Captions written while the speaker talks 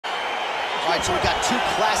All right, so we got two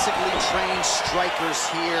classically trained strikers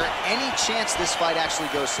here. Any chance this fight actually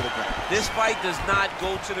goes to the ground? This fight does not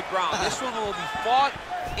go to the ground. This one will be fought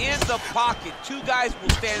in the pocket. Two guys will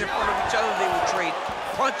stand in front of each other. They will trade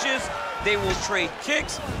punches. They will trade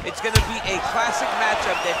kicks. It's going to be a classic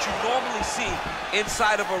matchup that you normally see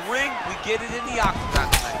inside of a ring. We get it in the octagon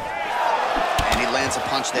tonight. And he lands a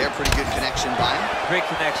punch there. Pretty good connection by him. Great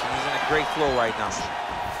connection. He's in a great flow right now.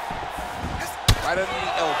 Right under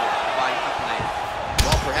the elbow. Body kick landed.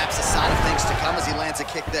 Well, perhaps a sign of things to come as he lands a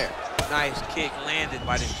kick there. Nice kick landed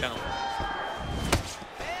by this gentleman.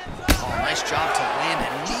 Oh, nice job to land a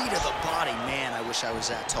knee to the body. Man, I wish I was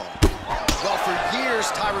that tall. Well, for years,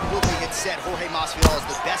 Tyron Woodley had said Jorge Masvidal is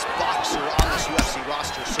the best boxer on this UFC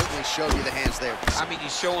roster. Certainly showed you the hands there. I mean,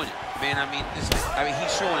 he's showing it, man. I mean, he's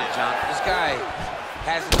showing it, John. This guy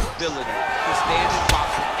has an ability to stand and box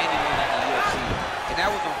with anyone in the UFC. And that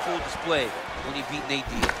was on full display when he beat Nate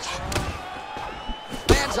Diaz.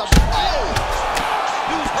 Lands up. Oh!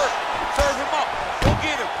 Dude's hurt. Serve him up. Go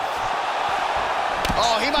get him.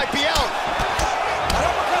 Oh, he might be out.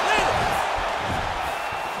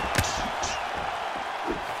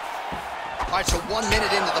 All right, so 1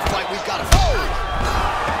 minute into the fight, we've got a... Oh!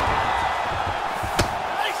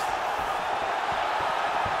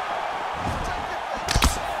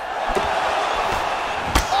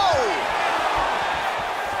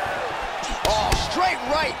 Oh, straight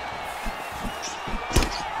right.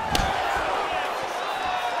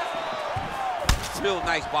 Real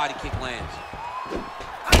nice body kick lands.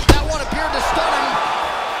 That one appeared to stun him.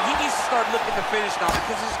 He needs to start looking to finish now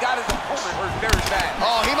because he's got his opponent hurt very bad.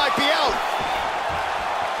 Oh, he might be out.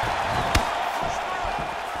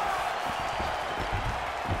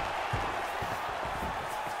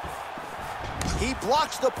 He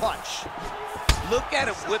blocks the punch. Look at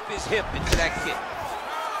him whip his hip into that kick.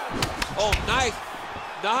 Oh, nice.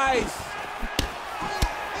 Nice.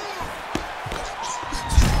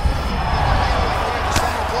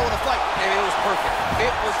 And it was perfect.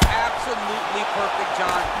 It was absolutely perfect,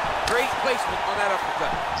 John. Great placement on that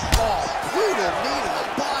uppercut. Oh, brutal knee to the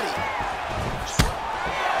body.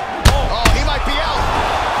 Oh, he might be out.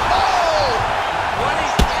 Oh! What a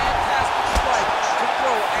fantastic strike to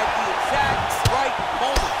throw at the exact right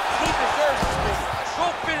moment. He deserves this move. Go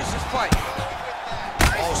finish this fight.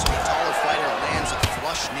 Oh, so the taller fighter lands a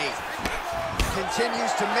flush knee.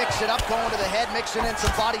 Continues to mix it up, going to the head, mixing in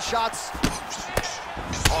some body shots.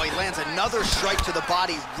 Oh, he lands another strike to the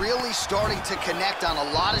body, really starting to connect on a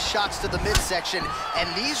lot of shots to the midsection, and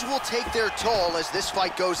these will take their toll as this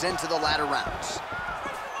fight goes into the latter rounds.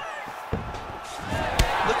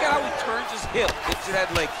 Look at how he turns his hip into that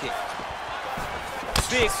leg kick.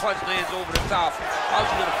 Big punch lands over the top. How's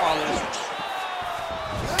he gonna follow this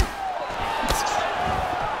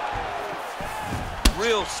one?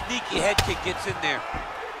 Real sneaky head kick gets in there.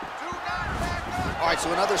 All right,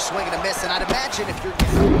 so another swing and a miss, and I'd imagine if you're... Oh,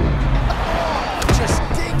 just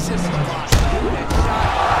digs into the body. That shot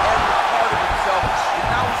every part of himself, and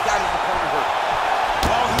now he's got his opponent hurt.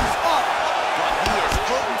 Well, he's up, but he is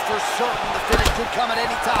hurting for certain. The finish could come at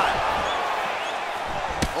any time.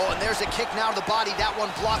 Oh, and there's a kick now to the body. That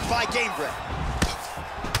one blocked by Caveman.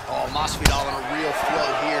 Oh, Masvidal in a real flow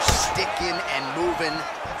here, sticking and moving.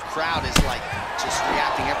 The crowd is like just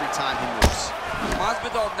reacting every time he moves.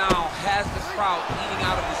 Masvidal now has the crowd eating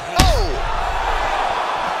out of his hands. Oh!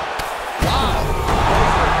 Wow.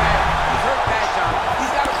 He's hurt bad. He's hurt bad, John. He's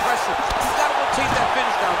got to press him. He's got to go chase that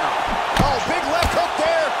finish down now. Oh, big left hook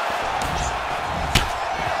there.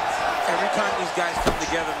 Every time these guys come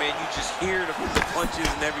together, man, you just hear the punches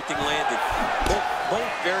and everything landed. Both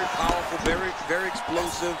very powerful, very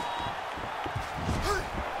explosive.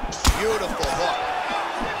 Beautiful hook.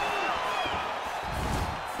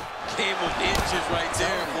 Came with inches right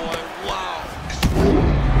there, boy. Wow.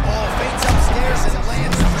 Oh, feints upstairs and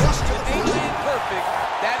lands flush to the Ain't body. it perfect?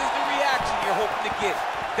 That is the reaction you're hoping to get.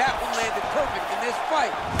 That one landed perfect in this fight.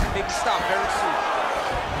 Maybe stop very soon.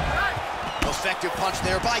 Effective punch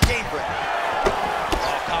there by Caveman.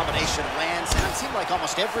 Oh, combination lands, and it seemed like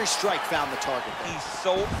almost every strike found the target there. He's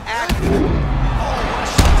so active. Oh, what a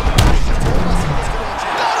shot to the body. He told us he was going to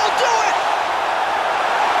injure. That'll do it!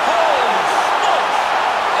 Holy smokes!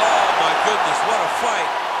 Oh, my goodness, what a fight.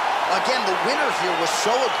 Again, the winner here was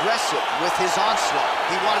so aggressive with his onslaught.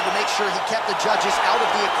 He wanted to make sure he kept the judges out of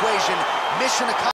the equation. Mission accomplished.